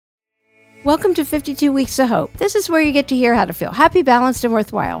Welcome to 52 Weeks of Hope. This is where you get to hear how to feel happy, balanced, and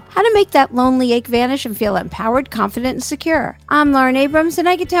worthwhile. How to make that lonely ache vanish and feel empowered, confident, and secure. I'm Lauren Abrams, and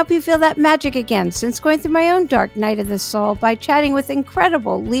I get to help you feel that magic again since going through my own dark night of the soul by chatting with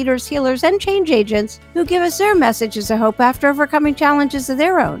incredible leaders, healers, and change agents who give us their messages of hope after overcoming challenges of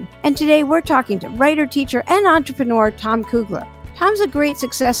their own. And today we're talking to writer, teacher, and entrepreneur Tom Kugler. Tom's a great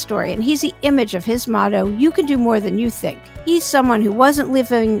success story, and he's the image of his motto, "You can do more than you think." He's someone who wasn't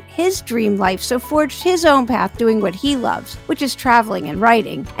living his dream life, so forged his own path doing what he loves, which is traveling and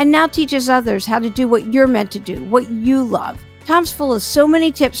writing, and now teaches others how to do what you're meant to do, what you love. Tom's full of so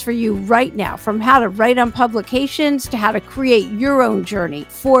many tips for you right now, from how to write on publications to how to create your own journey,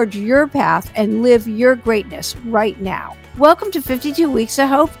 forge your path, and live your greatness right now. Welcome to 52 Weeks of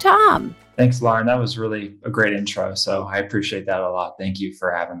Hope, Tom. Thanks, Lauren. That was really a great intro. So I appreciate that a lot. Thank you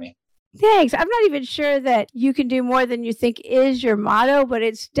for having me. Thanks. I'm not even sure that you can do more than you think is your motto, but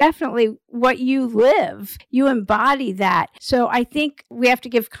it's definitely what you live. You embody that. So I think we have to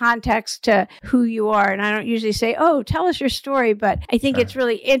give context to who you are. And I don't usually say, oh, tell us your story, but I think It's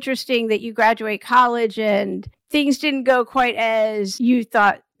really interesting that you graduate college and things didn't go quite as you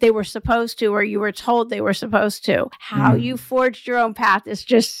thought they were supposed to, or you were told they were supposed to. How you forged your own path is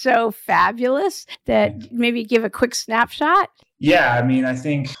just so fabulous that maybe give a quick snapshot. Yeah, I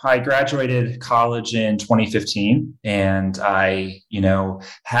think I graduated college in 2015 and I,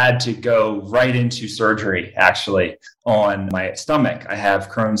 had to go right into surgery actually on my stomach. I have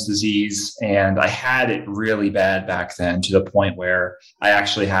Crohn's disease and I had it really bad back then to the point where I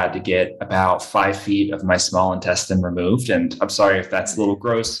actually had to get about 5 feet of my small intestine removed. And I'm sorry if that's a little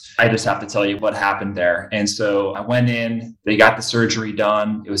gross. I just have to tell you what happened there. And so I went in, they got the surgery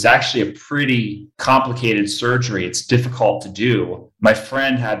done. It was actually a pretty complicated surgery. It's difficult to do. My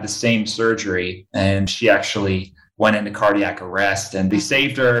friend had the same surgery and she actually went into cardiac arrest and they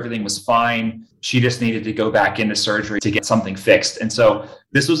saved her. Everything was fine. She just needed to go back into surgery to get something fixed. And so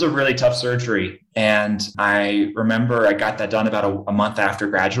this was a really tough surgery. And I remember I got that done about a month after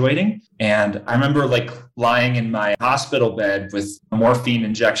graduating. And I remember lying in my hospital bed with morphine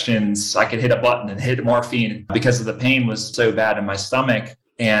injections. I could hit a button and hit morphine because of the pain was so bad in my stomach.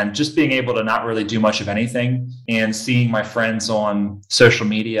 And just being able to not really do much of anything and seeing my friends on social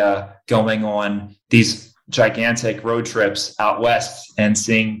media going on these gigantic road trips out west and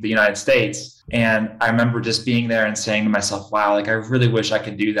seeing the United States. And I remember just being there and saying to myself, wow, I really wish I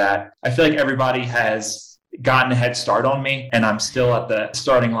could do that. I feel like everybody has gotten a head start on me and I'm still at the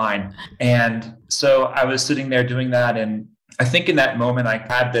starting line. And so I was sitting there doing that. And I think in that moment, I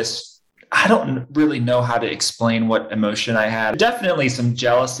had this, I don't really know how to explain what emotion I had. Definitely some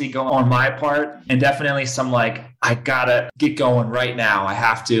jealousy going on my part and definitely some I gotta get going right now. I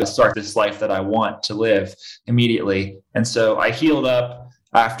have to start this life that I want to live immediately. And so I healed up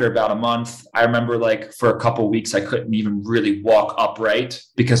after about a month. I remember for a couple of weeks, I couldn't even really walk upright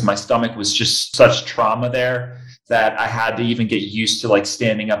because my stomach was just such trauma there that I had to even get used to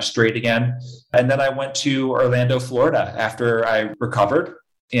standing up straight again. And then I went to Orlando, Florida after I recovered.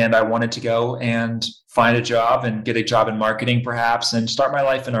 And I wanted to go and find a job and get a job in marketing perhaps and start my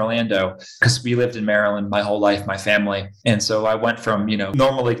life in Orlando because we lived in Maryland my whole life, my family. And so I went from,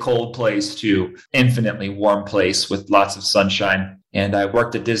 normally cold place to infinitely warm place with lots of sunshine. And I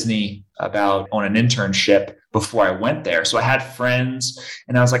worked at Disney on an internship before I went there. So I had friends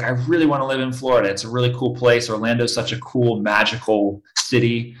and I was like, I really want to live in Florida. It's a really cool place. Orlando's such a cool, magical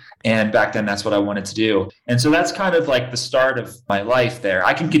city. And back then, that's what I wanted to do. And so that's kind of the start of my life there.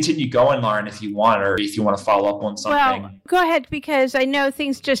 I can continue going, Lauren, if you want, or if you want to follow up on something. Well, go ahead, because I know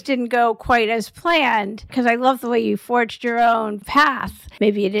things just didn't go quite as planned, because I love the way you forged your own path.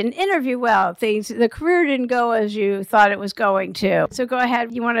 Maybe you didn't interview well. The career didn't go as you thought it was going to. So go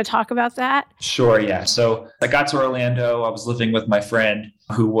ahead. You want to talk about that? Sure, yeah. So I got to Orlando. I was living with my friend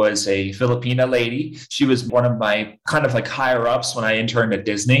who was a Filipina lady. She was one of my kind of higher ups when I interned at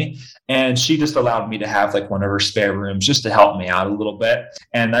Disney. And she just allowed me to have one of her spare rooms just to help me out a little bit.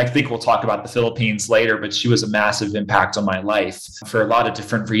 And I think we'll talk about the Philippines later, but she was a massive impact on my life for a lot of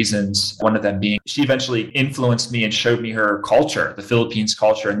different reasons. One of them being she eventually influenced me and showed me her culture, the Philippines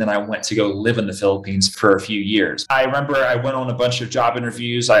culture. And then I went to go live in the Philippines for a few years. I remember I went on a bunch of job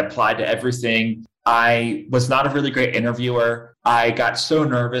interviews. I applied to everything. I was not a really great interviewer. I got so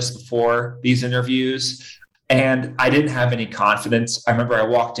nervous before these interviews and I didn't have any confidence. I remember I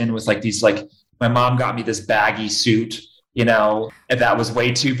walked in with my mom got me this baggy suit, and that was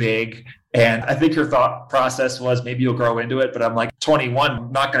way too big. And I think her thought process was maybe you'll grow into it, but I'm 21,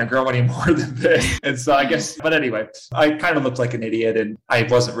 I'm not going to grow any more than this. And so but anyway, I kind of looked like an idiot and I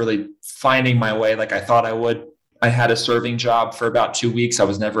wasn't really finding my way like I thought I would. I had a serving job for about 2 weeks. I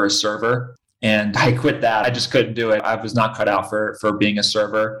was never a server. And I quit that. I just couldn't do it. I was not cut out for being a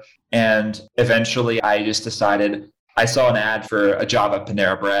server. And eventually I just decided, I saw an ad for a job at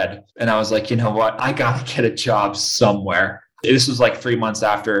Panera Bread. And I was like, you know what? I got to get a job somewhere. This was like 3 months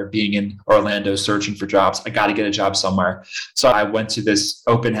after being in Orlando searching for jobs. I got to get a job somewhere. So I went to this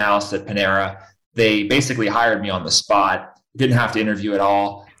open house at Panera. They basically hired me on the spot. Didn't have to interview at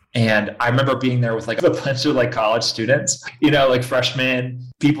all. And I remember being there with like a bunch of like college students, like freshmen,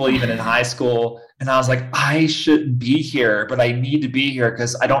 people even in high school. And I was like, I shouldn't be here, but I need to be here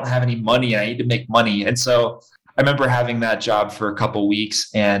because I don't have any money and I need to make money. And so I remember having that job for a couple of weeks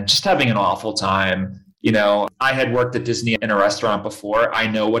and just having an awful time. I had worked at Disney in a restaurant before. I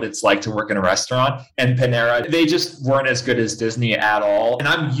know what it's like to work in a restaurant. And Panera, they just weren't as good as Disney at all. And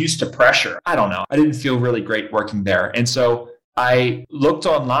I'm used to pressure. I don't know. I didn't feel really great working there. And so I looked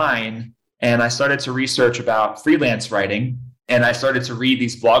online and I started to research about freelance writing. And I started to read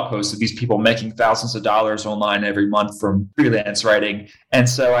these blog posts of these people making thousands of dollars online every month from freelance writing. And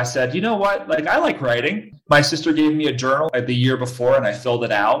so I said, you know what? Like, I like writing. My sister gave me a journal the year before and I filled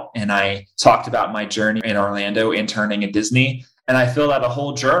it out. And I talked about my journey in Orlando, interning at Disney. And I filled out a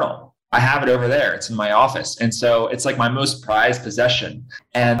whole journal. I have it over there. It's in my office. And so it's like my most prized possession.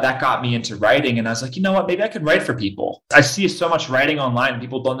 And that got me into writing. And I was like, you know what? Maybe I could write for people. I see so much writing online.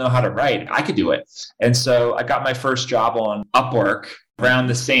 People don't know how to write. I could do it. And so I got my first job on Upwork around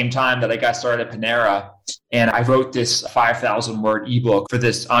the same time that I got started at Panera. And I wrote this 5,000 word ebook for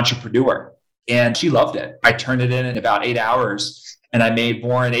this entrepreneur. And she loved it. I turned it in about 8 hours. And I made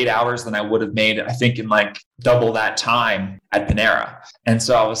more in 8 hours than I would have made, I think, in like double that time at Panera. And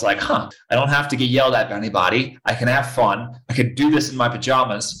so I was like, I don't have to get yelled at by anybody. I can have fun. I could do this in my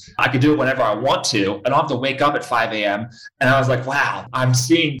pajamas. I could do it whenever I want to. I don't have to wake up at 5 a.m. And I was like, wow, I'm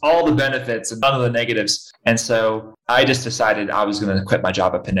seeing all the benefits and none of the negatives. And so I just decided I was going to quit my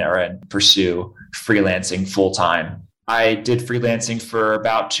job at Panera and pursue freelancing full time. I did freelancing for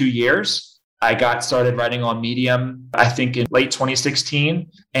about 2 years. I got started writing on Medium, I think in late 2016,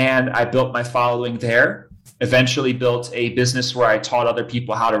 and I built my following there. Eventually built a business where I taught other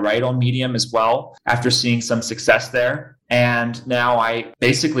people how to write on Medium as well after seeing some success there. And now I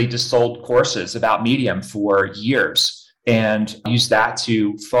basically just sold courses about Medium for years and used that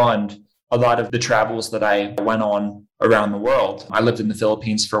to fund a lot of the travels that I went on around the world. I lived in the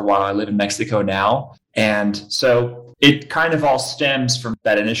Philippines for a while. I live in Mexico now. And so it kind of all stems from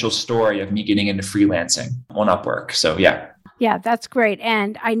that initial story of me getting into freelancing on Upwork. So, yeah. Yeah, that's great.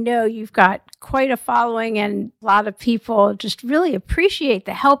 And I know you've got quite a following and a lot of people just really appreciate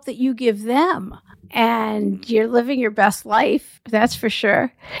the help that you give them. And you're living your best life, that's for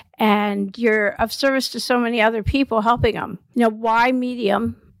sure. And you're of service to so many other people helping them. Why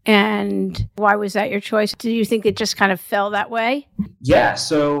Medium? And why was that your choice? Do you think it just kind of fell that way? Yeah.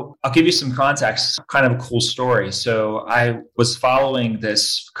 So I'll give you some context, kind of a cool story. So I was following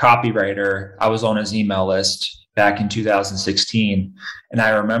this copywriter. I was on his email list back in 2016. And I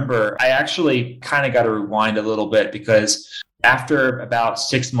remember I actually kind of got to rewind a little bit because after about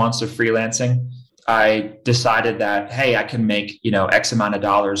 6 months of freelancing, I decided that, hey, I can make, X amount of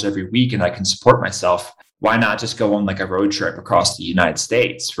dollars every week and I can support myself. Why not just go on like a road trip across the United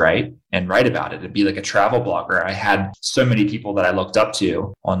States, right? And write about it. It'd be like a travel blogger. I had so many people that I looked up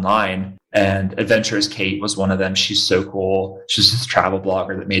to online, and Adventurous Kate was one of them. She's so cool. She's this travel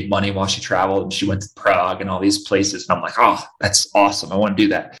blogger that made money while she traveled, and she went to Prague and all these places. And I'm like, oh, that's awesome. I want to do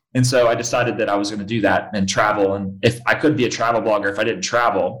that. And so I decided that I was going to do that and travel. And if I could be a travel blogger if I didn't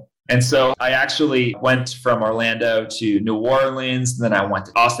travel. And so I actually went from Orlando to New Orleans, and then I went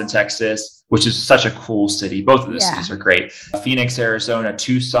to Austin, Texas, which is such a cool city. Both of the cities are great. Phoenix, Arizona,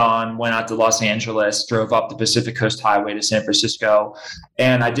 Tucson, went out to Los Angeles, drove up the Pacific Coast Highway to San Francisco.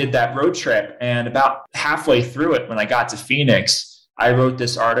 And I did that road trip. And about halfway through it, when I got to Phoenix, I wrote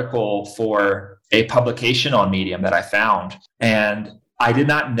this article for a publication on Medium that I found. And I did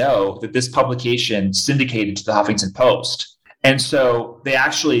not know that this publication syndicated to the Huffington Post. And so they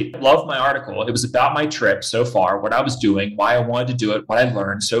actually loved my article. It was about my trip so far, what I was doing, why I wanted to do it, what I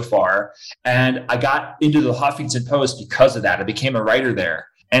learned so far. And I got into the Huffington Post because of that. I became a writer there.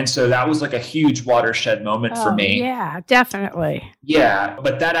 And so that was like a huge watershed moment for me. Yeah, definitely. Yeah,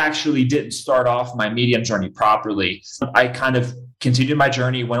 but that actually didn't start off my Medium journey properly. I kind of continued my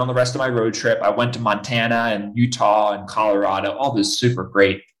journey, went on the rest of my road trip. I went to Montana and Utah and Colorado, all those super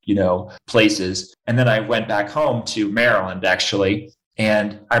great places. And then I went back home to Maryland, actually.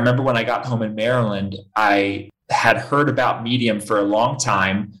 And I remember when I got home in Maryland, I had heard about Medium for a long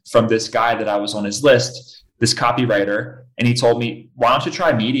time from this guy that I was on his list, this copywriter. and he told me, why don't you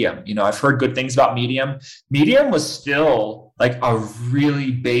try Medium? I've heard good things about Medium. Medium was still like a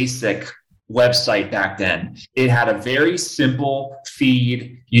really basic website back then. It had a very simple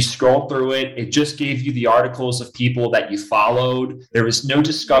feed. You scroll through it. It just gave you the articles of people that you followed. There was no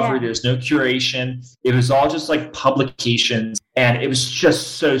discovery. There was no curation. It was all just like publications. And it was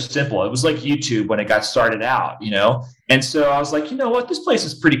just so simple. It was like YouTube when it got started out, And so I was like, you know what? This place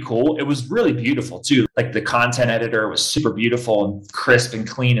is pretty cool. It was really beautiful too. Like the content editor was super beautiful and crisp and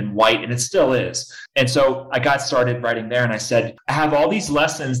clean and white, and it still is. And so I got started writing there, and I said, I have all these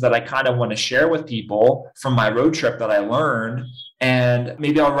lessons that I kind of want to share with people from my road trip that I learned. And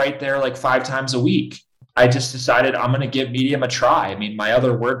maybe I'll write there like 5 times a week. I just decided I'm going to give Medium a try. I mean, my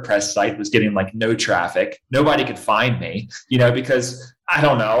other WordPress site was getting like no traffic. Nobody could find me, because I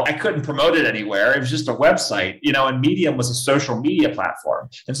don't know, I couldn't promote it anywhere. It was just a website, and Medium was a social media platform.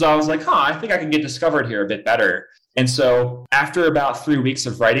 And so I was like, I think I can get discovered here a bit better. And so after about 3 weeks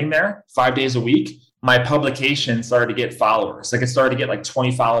of writing there, 5 days a week, my publication started to get followers. Like it started to get like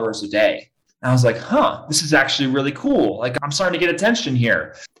 20 followers a day. And I was like, this is actually really cool. Like I'm starting to get attention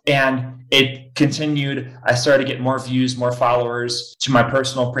here. And it continued. I started to get more views, more followers to my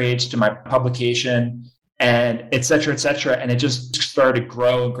personal page, to my publication, and et cetera, et cetera. And it just started to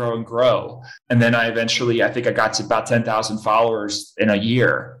grow and grow and grow. And then I think I got to about 10,000 followers in a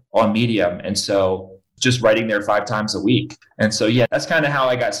year on Medium. And so just writing there 5 times a week. And so, that's kind of how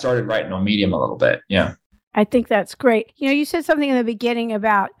I got started writing on Medium a little bit. Yeah. I think that's great. You said something in the beginning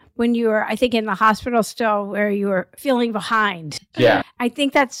about when you were, I think, in the hospital still, where you were feeling behind. Yeah. I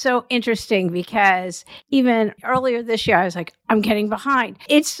think that's so interesting because even earlier this year, I was like, I'm getting behind.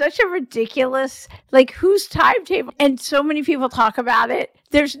 It's such a ridiculous, like, whose timetable? And so many people talk about it.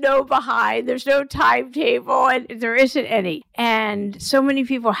 There's no behind, there's no timetable, and there isn't any. And so many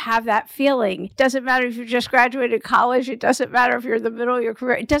people have that feeling. It doesn't matter if you just graduated college. It doesn't matter if you're in the middle of your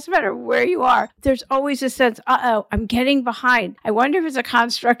career. It doesn't matter where you are. There's always a sense, I'm getting behind. I wonder if it's a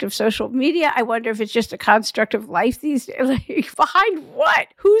construct of social media. I wonder if it's just a construct of life these days. Like, behind what?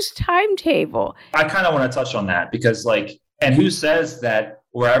 Whose timetable? I kind of want to touch on that because and who says that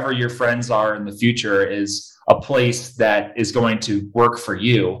wherever your friends are in the future is a place that is going to work for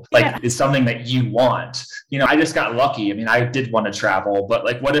you, it's something that you want. I just got lucky. I mean, I did want to travel,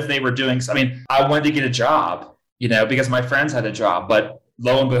 but what if they were doing, I wanted to get a job, because my friends had a job, but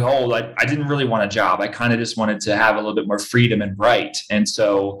lo and behold, I didn't really want a job. I kind of just wanted to have a little bit more freedom and write. And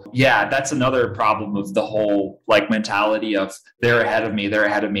so, that's another problem of the whole mentality of they're ahead of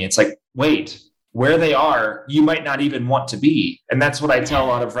me. It's like, wait, where they are, you might not even want to be. And that's what I tell a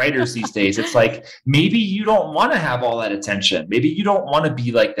lot of writers these days. It's like, maybe you don't want to have all that attention. Maybe you don't want to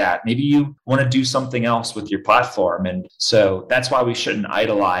be like that. Maybe you want to do something else with your platform. And so that's why we shouldn't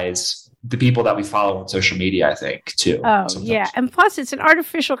idolize the people that we follow on social media, I think, too. Oh, sometimes. Yeah. And plus, it's an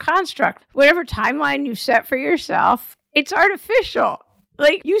artificial construct. Whatever timeline you set for yourself, it's artificial.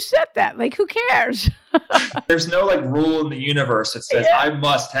 You set that. Who cares? There's no rule in the universe that says I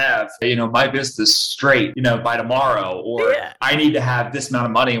must have, my business straight, by tomorrow, or I need to have this amount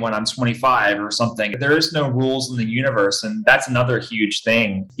of money when I'm 25 or something. There is no rules in the universe. And that's another huge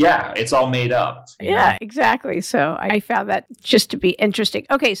thing. Yeah, it's all made up. Yeah, exactly. So I found that just to be interesting.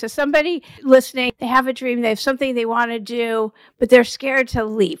 Okay, so somebody listening, they have a dream, they have something they want to do, but they're scared to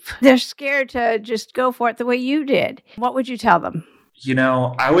leap. They're scared to just go for it the way you did. What would you tell them?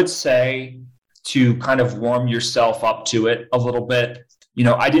 I would say to kind of warm yourself up to it a little bit.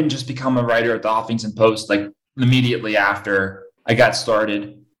 I didn't just become a writer at the Huffington Post immediately after I got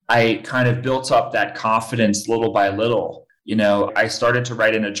started. I kind of built up that confidence little by little. I started to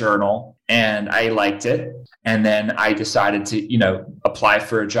write in a journal and I liked it. And then I decided to, apply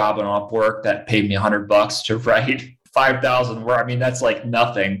for a job on Upwork that paid me $100 to write 5,000 words. I mean, that's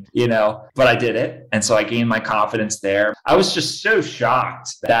nothing, but I did it. And so I gained my confidence there. I was just so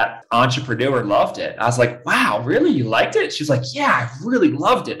shocked that entrepreneur loved it. I was like, wow, really? You liked it? She's like, yeah, I really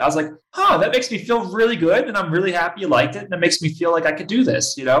loved it. I was like, that makes me feel really good. And I'm really happy you liked it. And it makes me feel like I could do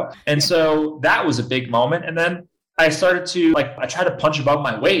this, And so that was a big moment. And then I started to I tried to punch above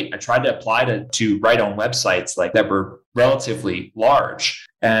my weight. I tried to apply to write on websites that were relatively large,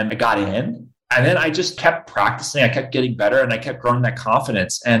 and I got in. And then I just kept practicing. I kept getting better and I kept growing that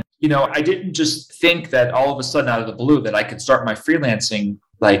confidence. And, I didn't just think that all of a sudden out of the blue that I could start my freelancing,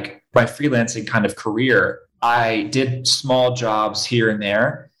 my freelancing kind of career. I did small jobs here and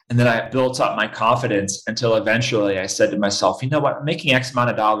there. And then I built up my confidence until eventually I said to myself, you know what, I'm making X amount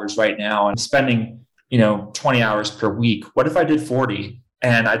of dollars right now and spending, 20 hours per week. What if I did 40?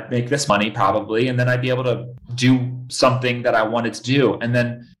 And I'd make this money probably, and then I'd be able to do something that I wanted to do. And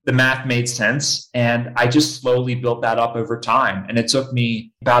then the math made sense. And I just slowly built that up over time. And it took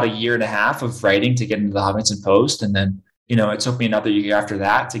me about a year and a half of writing to get into the Huffington Post. And then, it took me another year after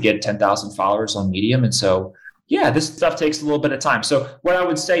that to get 10,000 followers on Medium. And so, yeah, this stuff takes a little bit of time. So what I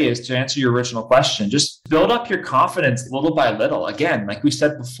would say is, to answer your original question, just build up your confidence little by little. Again, like we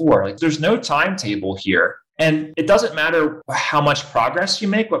said before, like there's no timetable here. And it doesn't matter how much progress you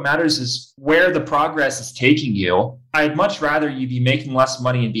make. What matters is where the progress is taking you. I'd much rather you be making less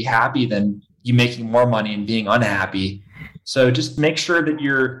money and be happy than you making more money and being unhappy. So just make sure that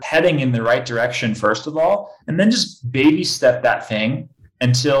you're heading in the right direction, first of all, and then just baby step that thing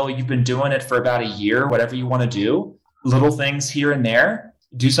until you've been doing it for about a year, whatever you want to do, little things here and there.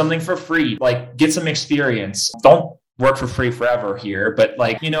 Do something for free, like get some experience. Don't work for free forever here, but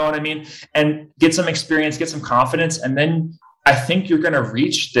like, you know what I mean? And get some experience, get some confidence. And then I think you're going to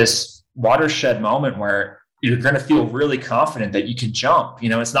reach this watershed moment where you're going to feel really confident that you can jump.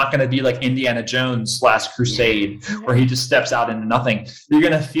 It's not going to be like Indiana Jones' Last Crusade where he just steps out into nothing. You're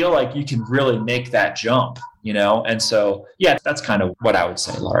going to feel like you can really make that jump, And so, yeah, that's kind of what I would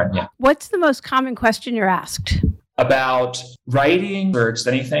say, Lauren. Yeah. What's the most common question you're asked? About writing or just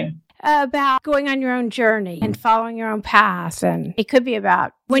anything? About going on your own journey and following your own path. And it could be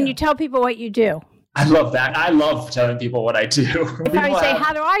about when you tell people what you do. I love that. I love telling people what I do. If I say,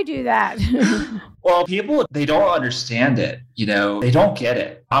 how do I do that? Well, people, they don't understand it. They don't get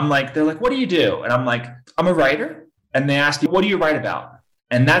it. They're like, what do you do? And I'm like, I'm a writer. And they ask me, what do you write about?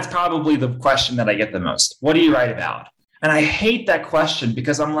 And that's probably the question that I get the most. What do you write about? And I hate that question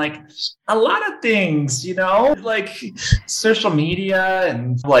because I'm like, a lot of things, like social media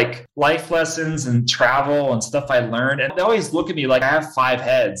and like life lessons and travel and stuff I learned. And they always look at me like I have 5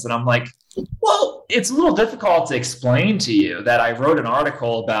 heads. And I'm like, well, it's a little difficult to explain to you that I wrote an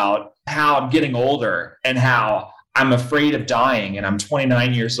article about how I'm getting older and how I'm afraid of dying and I'm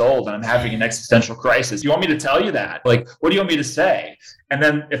 29 years old and I'm having an existential crisis. You want me to tell you that? Like, what do you want me to say? And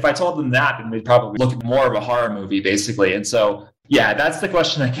then if I told them that, then they'd probably look at more of a horror movie, basically. And so, yeah, that's the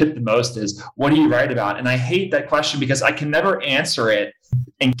question I get the most is, what do you write about? And I hate that question because I can never answer it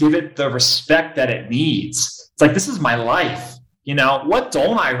and give it the respect that it needs. It's like, this is my life. What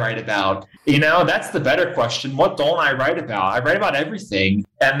don't I write about? That's the better question. What don't I write about? I write about everything.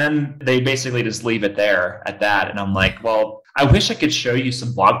 And then they basically just leave it there at that. And I'm like, well, I wish I could show you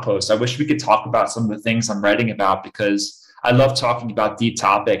some blog posts. I wish we could talk about some of the things I'm writing about because I love talking about deep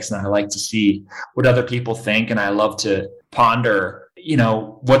topics and I like to see what other people think. And I love to ponder,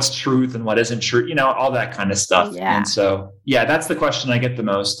 what's truth and what isn't true, all that kind of stuff. Yeah. And so, yeah, that's the question I get the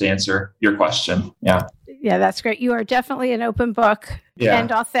most to answer your question. Yeah. Yeah, that's great. You are definitely an open book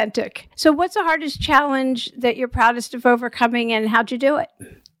and authentic. So what's the hardest challenge that you're proudest of overcoming and how'd you do it?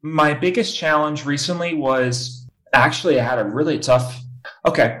 My biggest challenge recently was actually I had a really tough,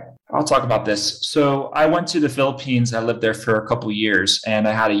 I'll talk about this. So I went to the Philippines. I lived there for a couple of years and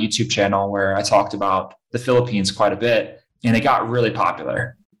I had a YouTube channel where I talked about the Philippines quite a bit and it got really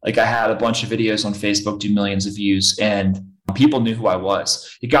popular. Like I had a bunch of videos on Facebook do millions of views and people knew who I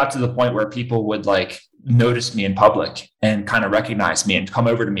was. It got to the point where people would like notice me in public and kind of recognize me and come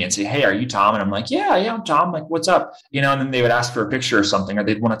over to me and say, hey, are you Tom? And I'm like, yeah, I'm Tom. Like, what's up? And then they would ask for a picture or something, or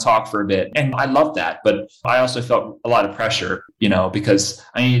they'd want to talk for a bit. And I loved that. But I also felt a lot of pressure, because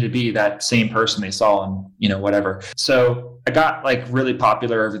I needed to be that same person they saw and, whatever. So I got like really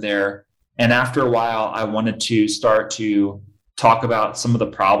popular over there. And after a while, I wanted to start to talk about some of the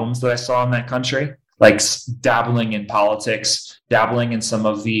problems that I saw in that country, like dabbling in politics, dabbling in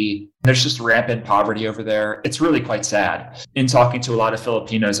there's just rampant poverty over there. It's really quite sad. In talking to a lot of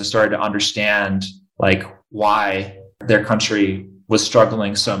Filipinos, I started to understand like why their country was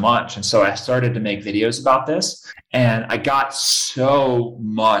struggling so much. And so I started to make videos about this. And I got so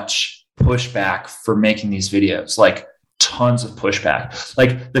much pushback for making these videos, like tons of pushback.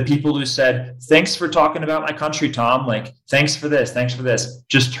 Like the people who said, thanks for talking about my country, Tom. Like, thanks for this,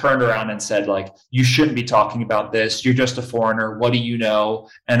 just turned around and said, like, you shouldn't be talking about this. You're just a foreigner. What do you know?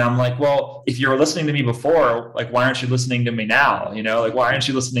 And I'm like, well, if you were listening to me before, like, why aren't you listening to me now? Like, why aren't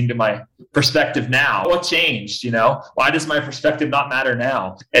you listening to my perspective now? What changed? Why does my perspective not matter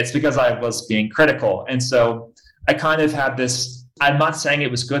now? It's because I was being critical. And so I kind of had this, I'm not saying it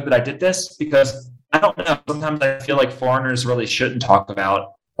was good that I did this because I don't know. Sometimes I feel like foreigners really shouldn't talk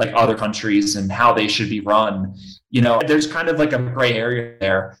about like other countries and how they should be run. There's kind of like a gray area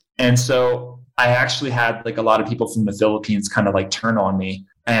there. And so I actually had like a lot of people from the Philippines kind of like turn on me.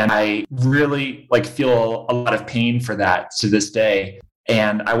 And I really like feel a lot of pain for that to this day.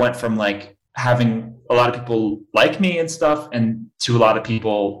 And I went from like having a lot of people like me and stuff, and to a lot of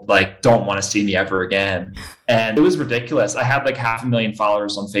people like don't want to see me ever again. And it was ridiculous. I had like 500,000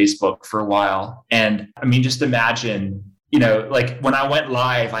 followers on Facebook for a while. And I mean, just imagine, like when I went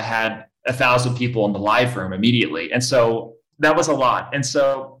live, I had 1,000 people in the live room immediately. And so that was a lot. And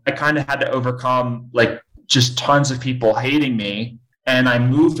so I kind of had to overcome like just tons of people hating me. And I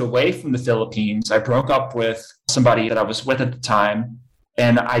moved away from the Philippines. I broke up with somebody that I was with at the time.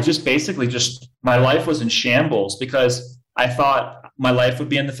 And I just basically my life was in shambles because I thought my life would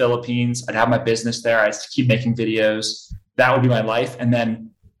be in the Philippines. I'd have my business there. I'd keep making videos. That would be my life. And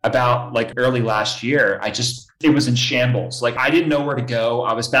then about like early last year, it was in shambles. Like I didn't know where to go.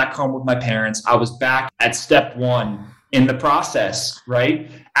 I was back home with my parents. I was back at step one in the process, right?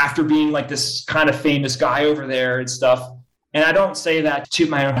 After being like this kind of famous guy over there and stuff. And I don't say that to toot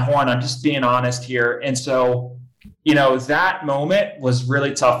my own horn. I'm just being honest here. And so, that moment was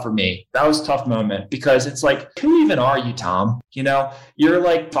really tough for me. That was a tough moment because it's like, who even are you, Tom? You're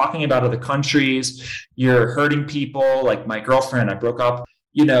like talking about other countries. You're hurting people. Like my girlfriend, I broke up.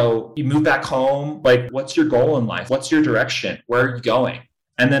 You move back home. Like, what's your goal in life? What's your direction? Where are you going?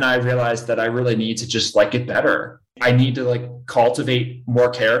 And then I realized that I really need to just like get better. I need to like cultivate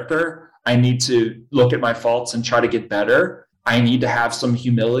more character. I need to look at my faults and try to get better. I need to have some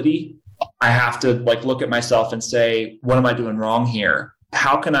humility. I have to like look at myself and say, what am I doing wrong here?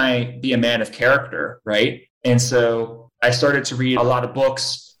 How can I be a man of character? Right. And so I started to read a lot of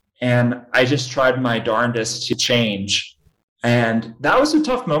books and I just tried my darndest to change. And that was a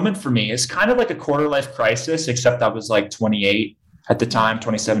tough moment for me. It's kind of like a quarter life crisis, except I was like 28 at the time,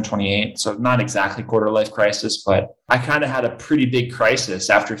 27, 28. So not exactly quarter life crisis, but I kind of had a pretty big crisis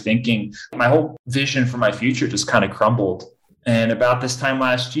after thinking my whole vision for my future just kind of crumbled. And about this time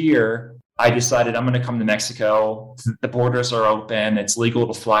last year, I decided I'm going to come to Mexico. The borders are open. It's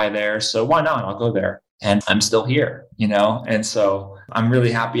legal to fly there. So why not? I'll go there. And I'm still here, And so I'm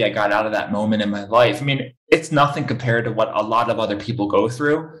really happy I got out of that moment in my life. I mean, it's nothing compared to what a lot of other people go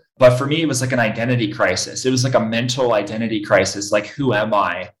through. But for me, it was like an identity crisis. It was like a mental identity crisis. Like, who am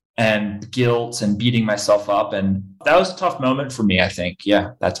I? And guilt and beating myself up. And that was a tough moment for me, I think.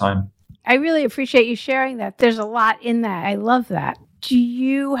 Yeah, that time. I really appreciate you sharing that. There's a lot in that. I love that. Do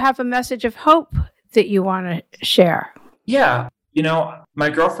you have a message of hope that you want to share? Yeah. My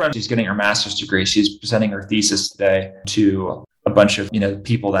girlfriend, she's getting her master's degree. She's presenting her thesis today to a bunch of,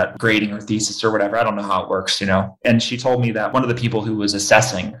 people that grading her thesis or whatever. I don't know how it works, And she told me that one of the people who was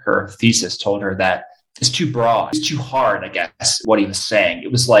assessing her thesis told her that it's too broad. It's too hard, I guess, what he was saying.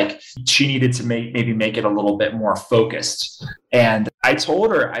 It was like she needed to maybe make it a little bit more focused. And I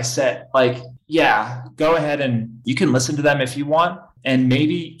told her, I said, like, yeah, go ahead and you can listen to them if you want. And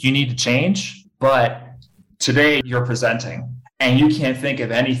maybe you need to change. But today you're presenting and you can't think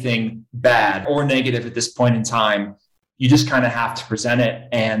of anything bad or negative at this point in time. You just kind of have to present it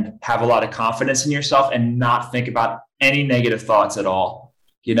and have a lot of confidence in yourself and not think about any negative thoughts at all.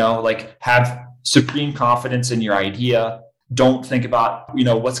 Like have supreme confidence in your idea. Don't think about,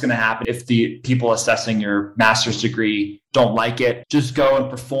 what's going to happen if the people assessing your master's degree don't like it. Just go and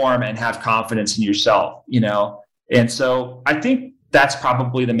perform and have confidence in yourself, And so I think that's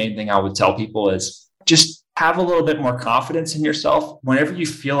probably the main thing I would tell people is just have a little bit more confidence in yourself. Whenever you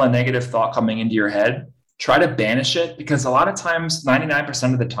feel a negative thought coming into your head, try to banish it, because a lot of times,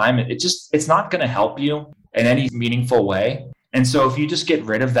 99% of the time, it's not going to help you in any meaningful way. And so if you just get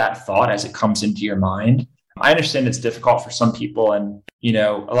rid of that thought as it comes into your mind, I understand it's difficult for some people. And,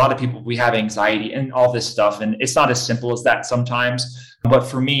 a lot of people, we have anxiety and all this stuff. And it's not as simple as that sometimes. But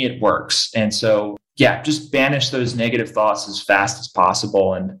for me, it works. And so, yeah, just banish those negative thoughts as fast as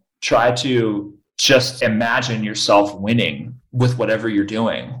possible and try to just imagine yourself winning with whatever you're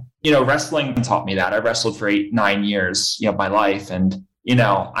doing. Wrestling taught me that. I wrestled for 8-9 years, my life. And,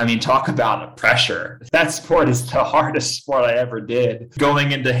 talk about a pressure. That sport is the hardest sport I ever did.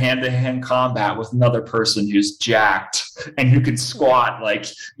 Going into hand-to-hand combat with another person who's jacked and who can squat like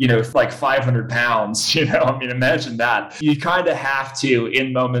 500 pounds, imagine that. You kind of have to,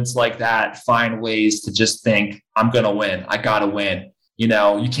 in moments like that, find ways to just think, I'm going to win. I got to win.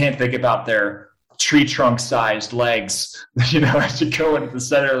 You can't think about their tree trunk sized legs, as you go into the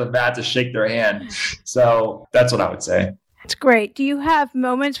center of the mat to shake their hand. So that's what I would say. That's great. Do you have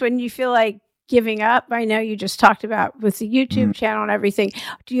moments when you feel like giving up? I know you just talked about with the YouTube channel and everything.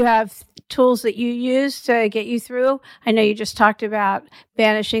 Do you have tools that you use to get you through? I know you just talked about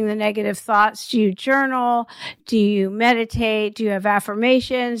banishing the negative thoughts. Do you journal? Do you meditate? Do you have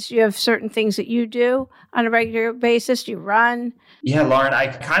affirmations? Do you have certain things that you do on a regular basis? Do you run? Yeah, Lauren, I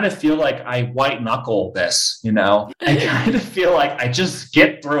kind of feel like I white knuckle this, I kind of feel like I just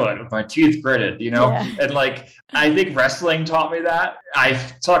get through it with my teeth gritted, Yeah. And I think wrestling taught me that. I'm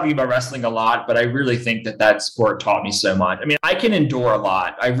talking about wrestling a lot, but I really think that sport taught me so much. I mean, I can endure a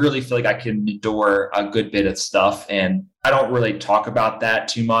lot. I really feel like I can endure a good bit of stuff. And I don't really talk about that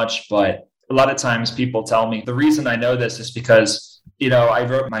too much, but a lot of times people tell me the reason I know this is because I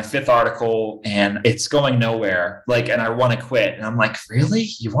wrote my 5th article and it's going nowhere. And I want to quit. And I'm like, really?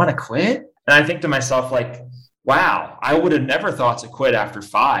 You want to quit? And I think to myself, wow, I would have never thought to quit after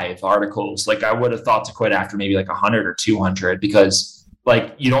 5 articles. I would have thought to quit after maybe 100 or 200 because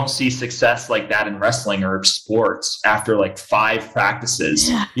you don't see success like that in wrestling or sports after 5 practices.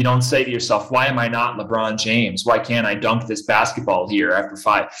 Yeah. You don't say to yourself, why am I not LeBron James? Why can't I dunk this basketball here after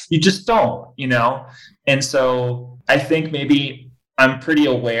 5? You just don't, And so I think maybe I'm pretty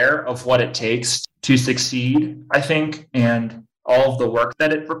aware of what it takes to succeed, I think, and all of the work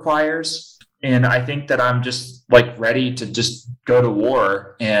that it requires. And I think that I'm just ready to just go to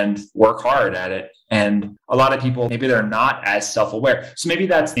war and work hard at it. And a lot of people, maybe they're not as self-aware. So maybe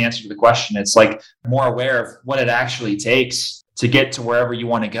that's the answer to the question. It's more aware of what it actually takes to get to wherever you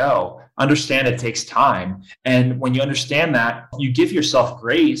want to go. Understand it takes time. And when you understand that, you give yourself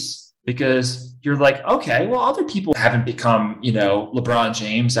grace because you're okay, well, other people haven't become, LeBron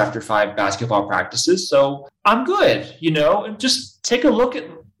James after 5 basketball practices. So I'm good, and just take a look at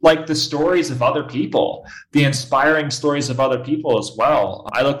the stories of other people, the inspiring stories of other people as well.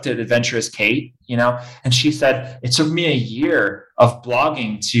 I looked at Adventurous Kate, and she said, it took me a year of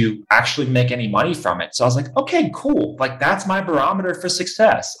blogging to actually make any money from it. So I was like, okay, cool. That's my barometer for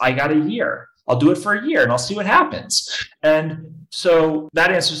success. I got a year. I'll do it for a year and I'll see what happens. And so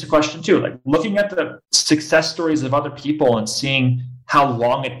that answers the question too. Looking at the success stories of other people and seeing how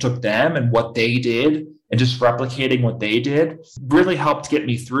long it took them and what they did and just replicating what they did really helped get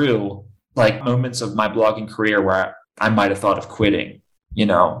me through moments of my blogging career where I might have thought of quitting,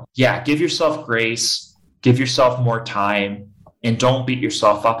 Yeah, give yourself grace, give yourself more time, and don't beat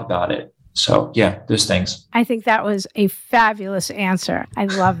yourself up about it. So yeah, those things. I think that was a fabulous answer. I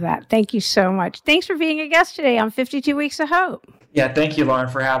love that. Thank you so much. Thanks for being a guest today on 52 Weeks of Hope. Yeah, thank you, Lauren,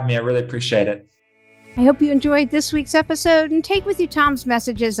 for having me. I really appreciate it. I hope you enjoyed this week's episode and take with you Tom's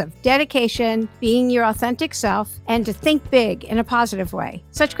messages of dedication, being your authentic self, and to think big in a positive way.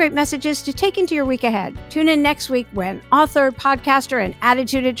 Such great messages to take into your week ahead. Tune in next week when author, podcaster, and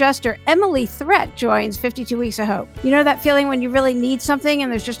attitude adjuster Emily Threat joins 52 Weeks of Hope. You know that feeling when you really need something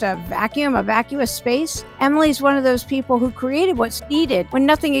and there's just a vacuous space? Emily's one of those people who created what's needed when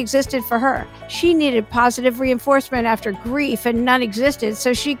nothing existed for her. She needed positive reinforcement after grief and none existed,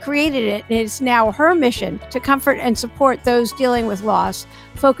 so she created it, and it's now her mission to comfort and support those dealing with loss,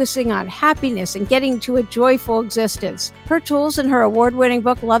 focusing on happiness and getting to a joyful existence. Her tools in her award-winning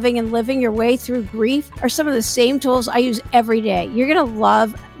book, Loving and Living Your Way Through Grief, are some of the same tools I use every day. You're going to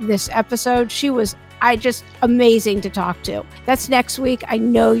love this episode. She was just amazing to talk to. That's next week. I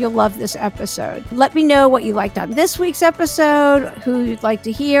know you'll love this episode. Let me know what you liked on this week's episode, who you'd like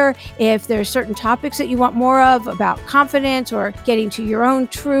to hear, if there's certain topics that you want more of about confidence or getting to your own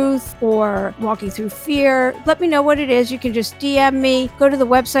truth or walking through fear. Let me know what it is. You can just DM me. Go to the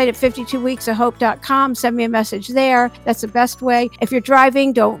website at 52weeksofhope.com. Send me a message there. That's the best way. If you're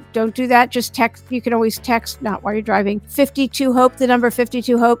driving, don't do that. Just text. You can always text, not while you're driving, 52HOPE, the number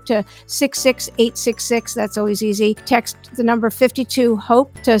 52HOPE to 66866. That's always easy. Text the number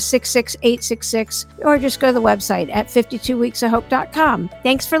 52HOPE to 66866 or just go to the website at 52weeksofhope.com.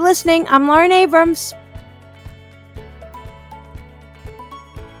 Thanks for listening. I'm Lauren Abrams.